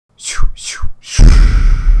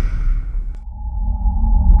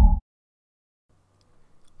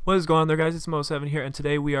What is going on there, guys? It's Mo7 here, and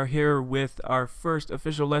today we are here with our first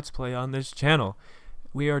official Let's Play on this channel.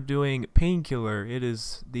 We are doing Painkiller. It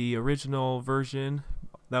is the original version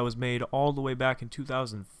that was made all the way back in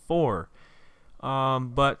 2004.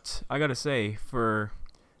 But I gotta say, for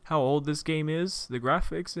how old this game is, the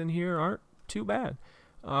graphics in here aren't too bad.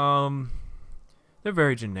 They're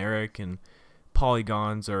very generic, and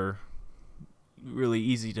polygons are really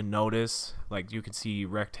easy to notice. Like, you can see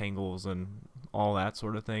rectangles and all that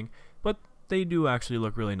sort of thing, but they do actually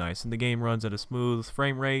look really nice, and the game runs at a smooth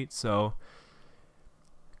frame rate, so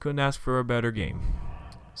couldn't ask for a better game.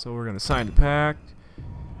 So we're gonna sign the pack,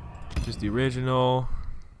 just the original,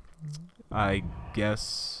 I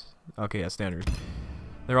guess. Okay, yeah, standard.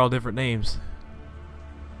 They're all different names,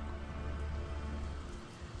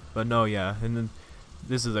 but no, yeah. And then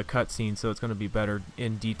this is a cutscene, so it's gonna be better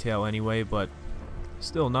in detail anyway, but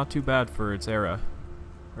still not too bad for its era,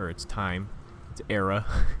 or its time. Its era.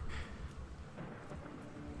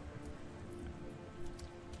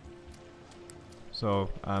 So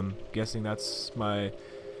I'm guessing that's my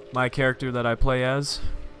character that I play as.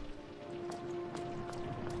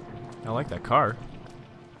 I like that car.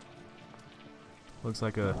 Looks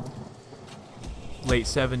like a late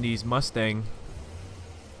 70s Mustang.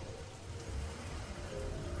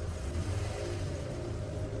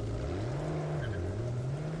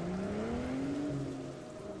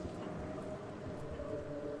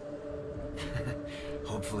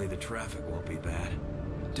 Hopefully the traffic won't be bad.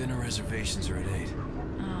 Dinner reservations are at 8.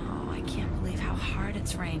 Oh, I can't believe how hard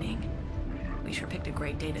it's raining. We sure picked a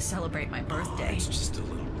great day to celebrate my birthday. Oh, it's just a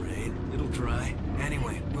little rain. It'll dry.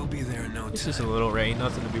 Anyway, we'll be there in no time. It's just a little rain,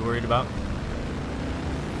 nothing to be worried about.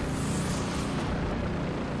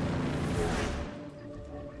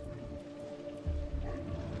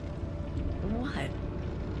 What?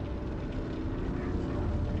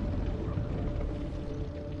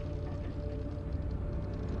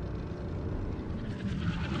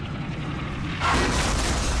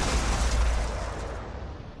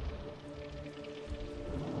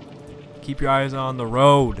 Keep your eyes on the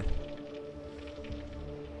road.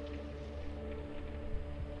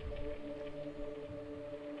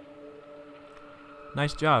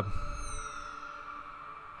 Nice job.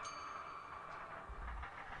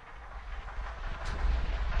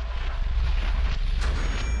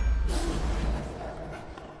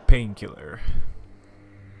 Painkiller.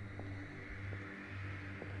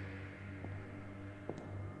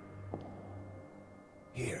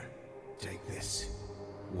 Here, take this.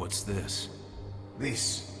 What's this?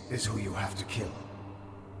 This is who you have to kill.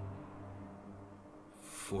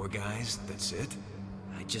 4 guys? That's it?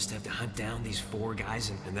 I just have to hunt down these 4 guys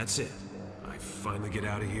and that's it? I finally get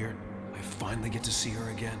out of here? I finally get to see her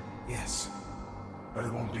again? Yes, but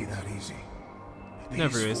it won't be that easy.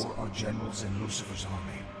 Never These is. 4 are generals in Lucifer's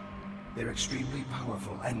army. They're extremely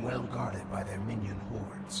powerful and well guarded by their minion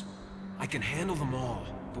hordes. I can handle them all,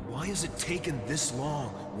 but why has it taken this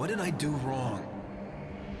long? What did I do wrong?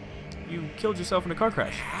 You killed yourself in a car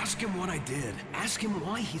crash. Ask him what I did. Ask him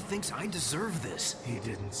why he thinks I deserve this. He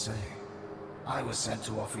didn't say. I was sent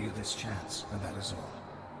to offer you this chance, and that is all.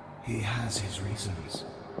 He has his reasons,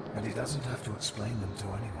 and he doesn't have to explain them to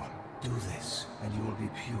anyone. Do this, and you will be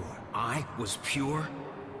pure. I was pure?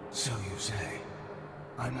 So you say.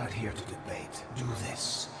 I'm not here to debate. Do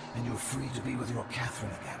this, and you're free to be with your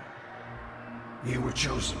Catherine again. You were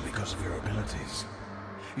chosen because of your abilities.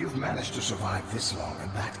 You've managed to survive this long, and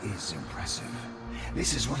that is impressive.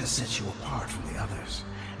 This is what has set you apart from the others,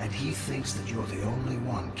 and he thinks that you're the only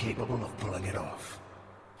one capable of pulling it off.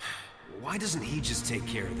 Why doesn't he just take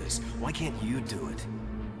care of this? Why can't you do it?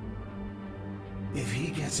 If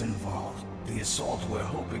he gets involved, the assault we're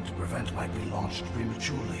hoping to prevent might be launched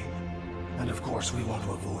prematurely. And of course, we want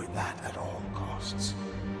to avoid that at all costs.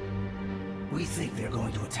 We think they're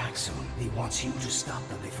going to attack soon. He wants you to stop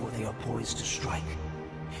them before they are poised to strike.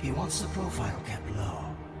 He wants the profile kept low.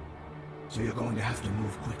 So you're going to have to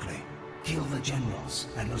move quickly. Kill the generals,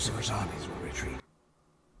 and Lucifer's armies will retreat.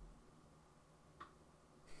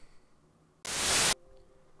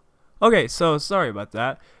 Okay, so sorry about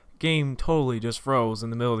that. Game totally just froze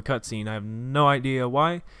in the middle of the cutscene. I have no idea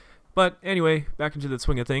why. But anyway, back into the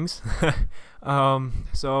swing of things.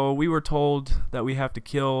 So we were told that we have to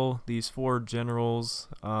kill these 4 generals.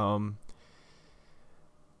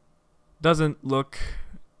 Doesn't look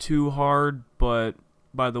too hard, but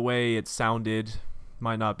by the way it sounded,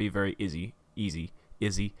 might not be very easy.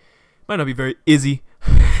 Might not be very easy.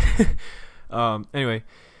 Anyway,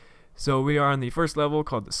 so we are on the first level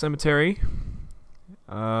called the cemetery.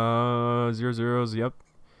 0 yep.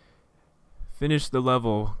 Finish the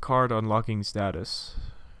level. Card unlocking status.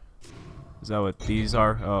 Is that what these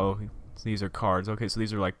are? Oh, these are cards. Okay, so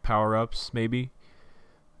these are like power-ups, maybe.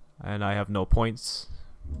 And I have no points.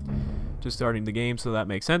 Just starting the game, so that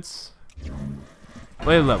makes sense.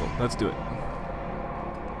 Play the level. Let's do it.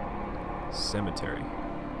 Cemetery.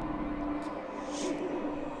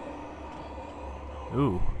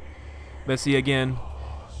 Ooh. Messy again.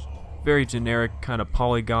 Very generic kind of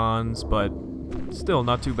polygons, but still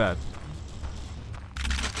not too bad.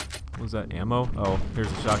 Was that ammo? Oh,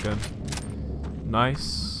 here's a shotgun.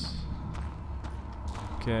 Nice.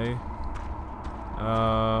 Okay.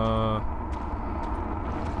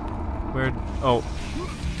 Where? Oh.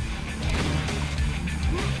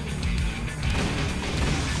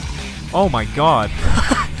 Oh my god.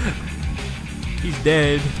 He's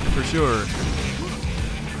dead for sure.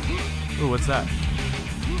 Ooh, what's that?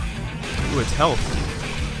 Ooh, it's health.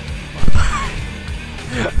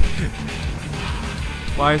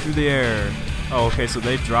 Fly through the air. Oh, okay, so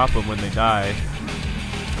they drop them when they die.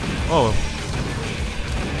 Oh.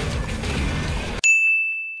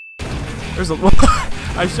 There's a...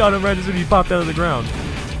 I shot him right as soon as he popped out of the ground.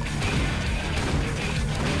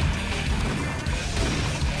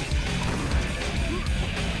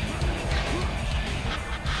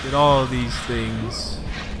 Did all of these things.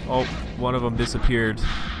 Oh, one of them disappeared.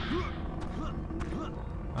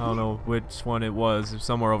 I don't know which one it was. It's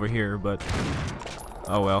somewhere over here, but...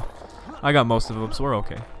 Oh well. I got most of them, so we're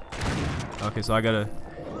okay. Okay, so I gotta...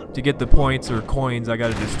 To get the points or coins, I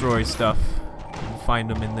gotta destroy stuff. And find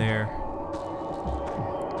them in there.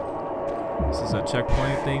 This is a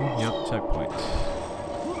checkpoint thing? Yep, checkpoint.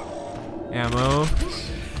 Ammo.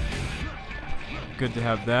 Good to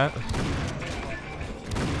have that.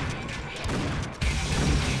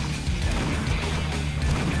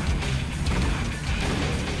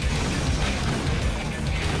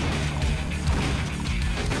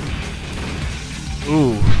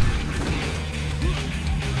 Ooh.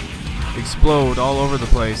 Explode all over the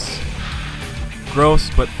place. Gross,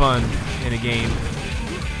 but fun in a game.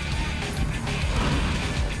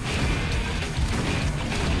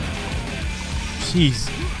 Jeez.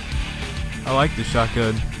 I like the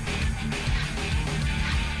shotgun.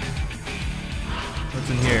 What's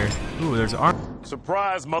in here? Ooh, there's armor.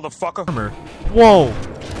 Surprise, motherfucker. Whoa!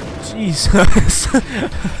 Jesus.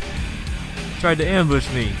 Tried to ambush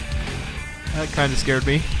me. That kind of scared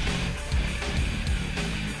me.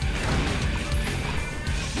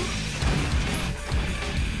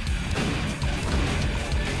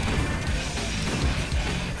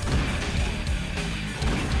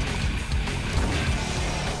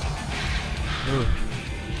 Ooh.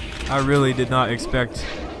 I really did not expect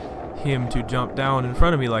him to jump down in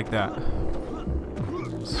front of me like that.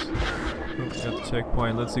 Got the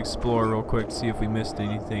checkpoint. Let's explore real quick to see if we missed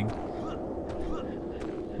anything.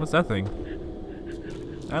 What's that thing?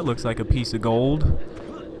 That looks like a piece of gold.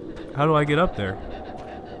 How do I get up there?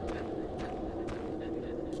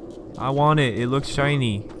 I want it. It looks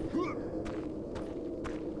shiny.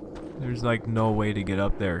 There's like no way to get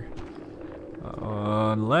up there.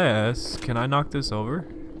 Unless... Can I knock this over?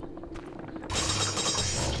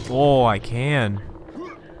 Oh, I can.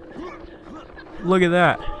 Look at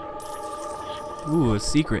that. Ooh, a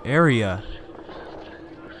secret area.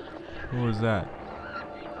 What was that?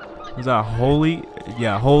 Was that holy?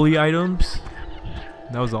 Yeah, holy items?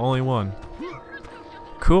 That was the only one.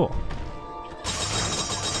 Cool.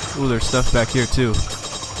 Ooh, there's stuff back here too.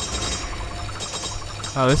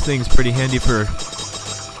 Oh, this thing's pretty handy for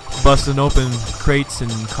busting open crates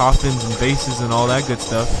and coffins and bases and all that good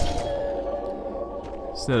stuff.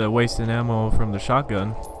 Instead of wasting ammo from the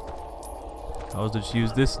shotgun, I'll just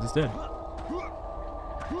use this instead.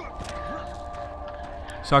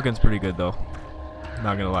 Shotgun's pretty good though.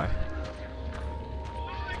 Not gonna lie.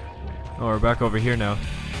 Oh, we're back over here now.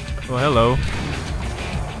 Oh, hello.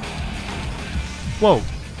 Whoa.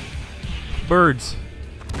 Birds.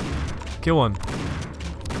 Kill one.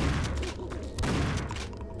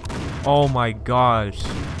 Oh my gosh.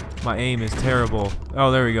 My aim is terrible.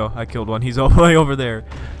 Oh, there we go. I killed one. He's all the way over there.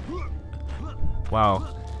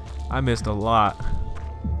 Wow. I missed a lot.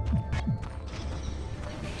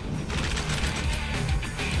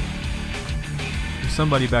 There's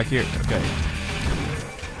somebody back here. Okay.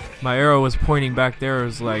 My arrow was pointing back there. It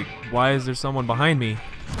was like, why is there someone behind me?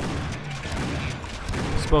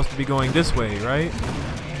 I'm supposed to be going this way, right?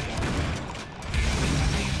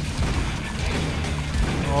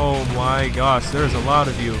 Oh my gosh, there's a lot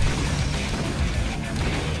of you.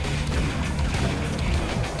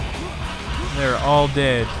 They're all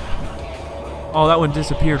dead. Oh, that one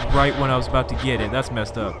disappeared right when I was about to get it. That's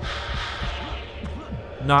messed up.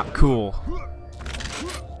 Not cool.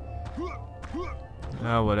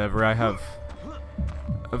 Oh, whatever. I have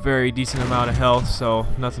a very decent amount of health, so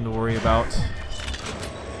nothing to worry about.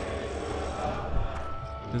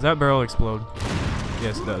 Does that barrel explode?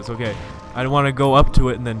 Yes, it does. Okay. I don't want to go up to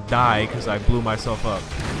it and then die because I blew myself up.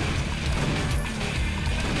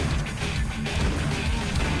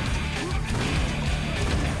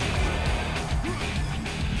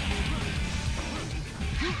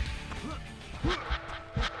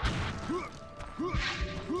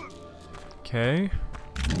 Okay.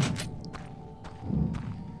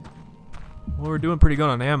 Well, we're doing pretty good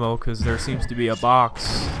on ammo because there seems to be a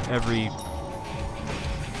box every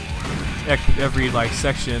like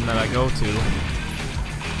section that I go to.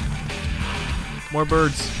 More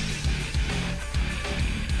birds.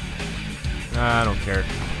 Nah, I don't care.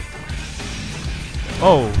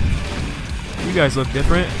 Oh, you guys look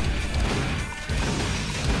different,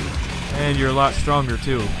 and you're a lot stronger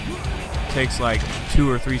too. Takes like 2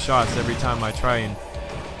 or 3 shots every time I try and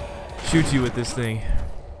shoot you with this thing.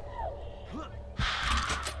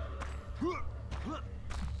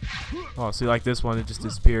 Oh, see, like this one, it just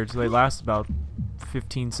disappeared. So they last about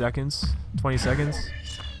 15 seconds, 20 seconds.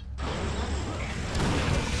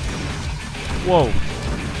 Whoa.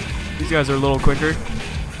 These guys are a little quicker.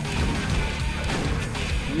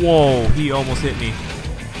 Whoa, he almost hit me.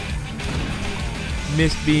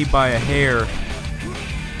 Missed me by a hair.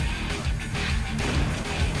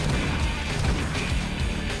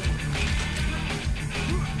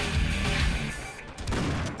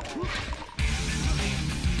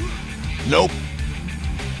 Nope.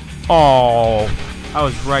 Oh, I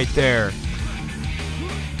was right there.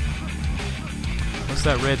 What's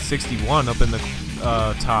that red 61 up in the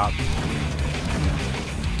top?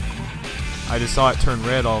 I just saw it turn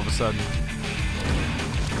red all of a sudden.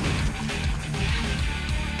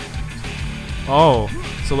 Oh,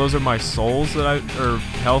 so those are my souls that or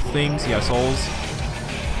health things? Yeah, souls.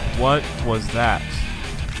 What was that?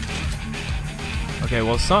 Okay,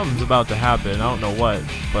 well, something's about to happen. I don't know what,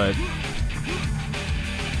 but...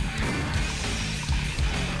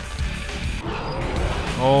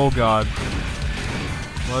 Oh god.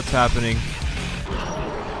 What's happening?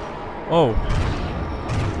 Oh.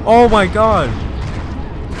 Oh my god.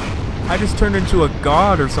 I just turned into a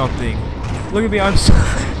god or something. Look at me, I'm so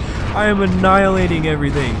I am annihilating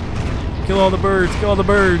everything. Kill all the birds, kill all the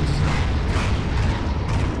birds.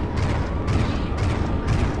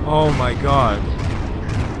 Oh my god.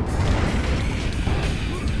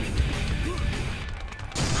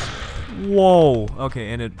 Whoa.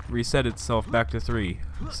 Okay, and it reset itself back to 3.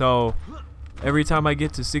 So every time I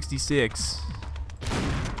get to 66,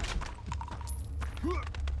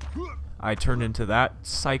 I turn into that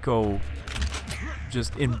psycho,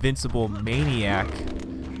 just invincible maniac.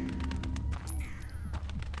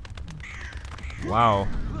 Wow.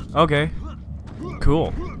 Okay.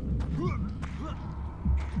 Cool.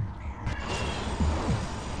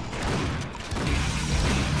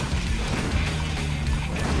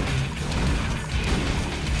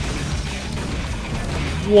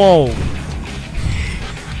 Whoa.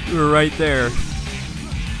 You were right there.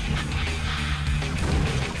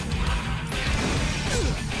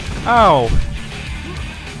 Ow.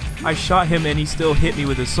 I shot him and he still hit me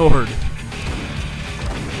with his sword.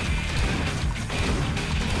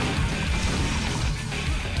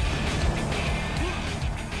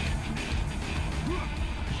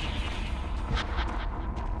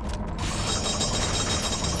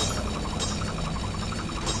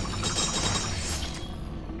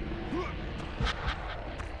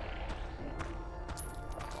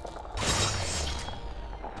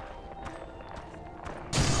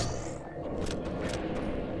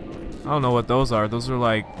 I don't know what those are. Those are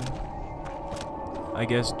like, I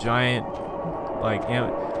guess, giant, like, I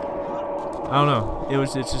don't know.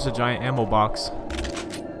 It's just a giant ammo box.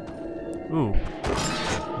 Ooh,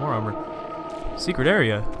 more armor. Secret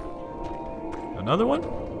area. Another one?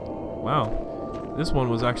 Wow. This one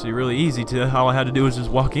was actually really easy to. All I had to do was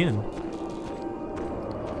just walk in.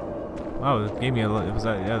 Wow, it gave me a. It was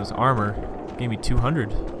that. Yeah, this armor gave me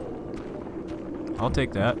 200. I'll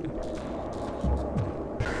take that.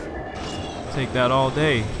 Take that all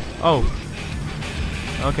day. Oh.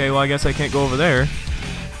 Okay, well I guess I can't go over there.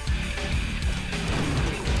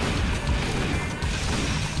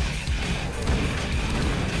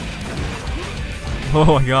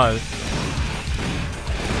 Oh my god.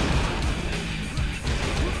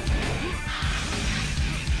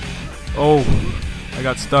 Oh. I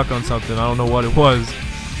got stuck on something. I don't know what it was.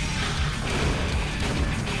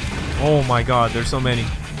 Oh my god, there's so many.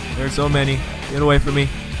 There's so many. Get away from me.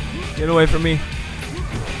 Get away from me.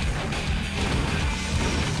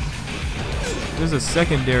 There's a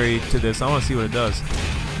secondary to this. I want to see what it does.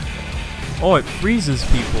 Oh, it freezes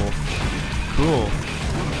people. Cool.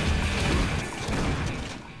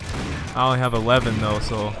 I only have 11 though,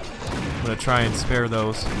 so I'm gonna try and spare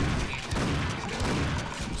those.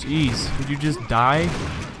 Jeez, would you just die?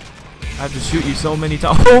 I have to shoot you so many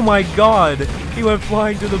times. Oh my god! He went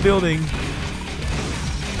flying through the building.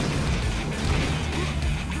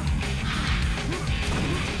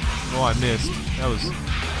 Oh, I missed. That was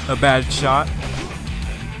a bad shot.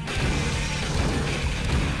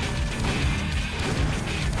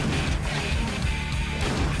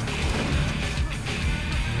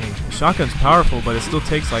 The shotgun's powerful, but it still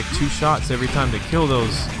takes like 2 shots every time to kill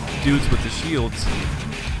those dudes with the shields.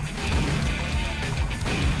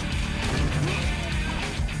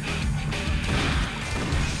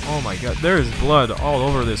 Oh my god, there is blood all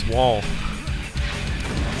over this wall.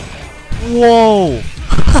 Whoa!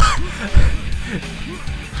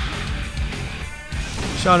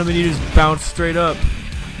 Shot him and he just bounced straight up.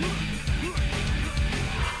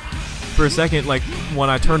 For a second, like, when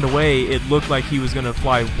I turned away, it looked like he was gonna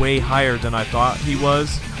fly way higher than I thought he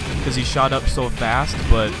was, because he shot up so fast,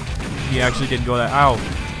 but he actually didn't go that... Ow!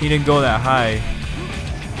 He didn't go that high.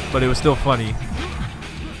 But it was still funny.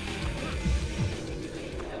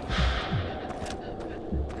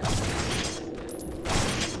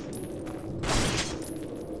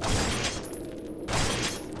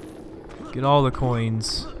 Get all the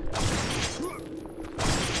coins.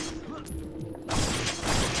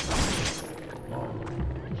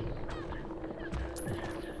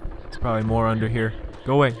 There's probably more under here.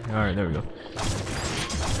 Go away. Alright, there we go.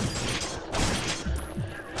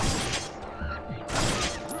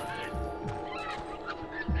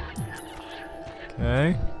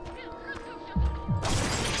 Okay.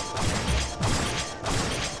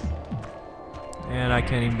 And I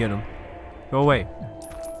can't even get him. Go away.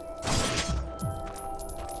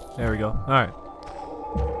 There we go. Alright.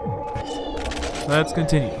 Let's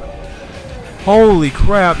continue. Holy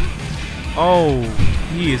crap! Oh,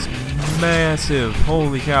 he is massive.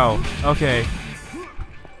 Holy cow. Okay.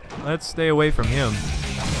 Let's stay away from him.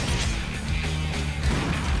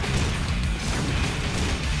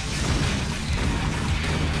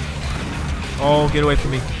 Oh, get away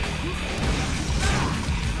from me.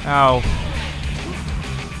 Ow.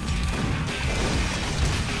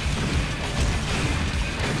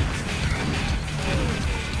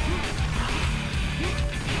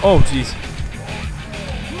 Oh, jeez.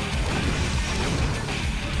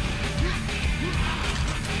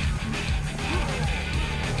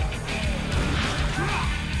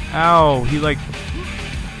 Ow, he like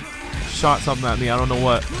shot something at me. I don't know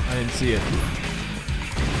what. I didn't see it.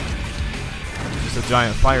 Just a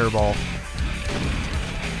giant fireball.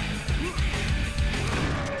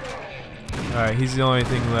 Alright, he's the only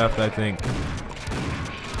thing left, I think.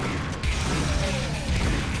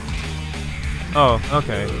 Oh,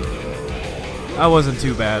 okay. That wasn't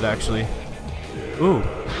too bad, actually. Ooh.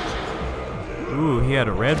 Ooh, he had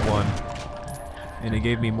a red one. And it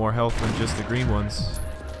gave me more health than just the green ones.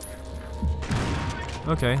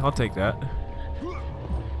 Okay, I'll take that.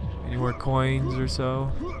 Any more coins or so?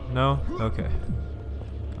 No? Okay.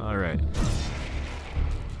 Alright.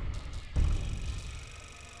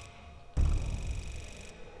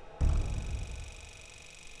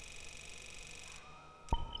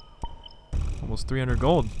 Almost 300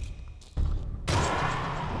 gold.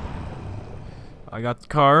 I got the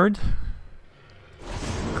card.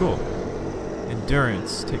 Cool.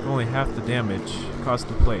 Endurance. Take only half the damage. Cost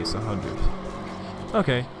to place 100.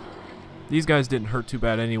 Okay. These guys didn't hurt too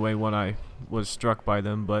bad anyway when I was struck by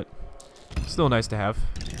them, but still nice to have.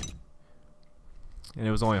 And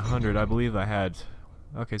it was only 100. I believe I had...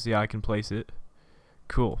 Okay, so yeah, I can place it.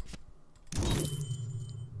 Cool.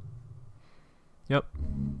 Yep.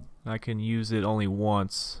 I can use it only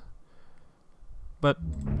once. But,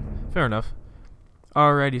 fair enough.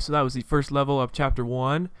 Alrighty, so that was the first level of Chapter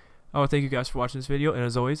 1. I want to thank you guys for watching this video, and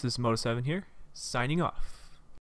as always, this is Moto7 here, signing off.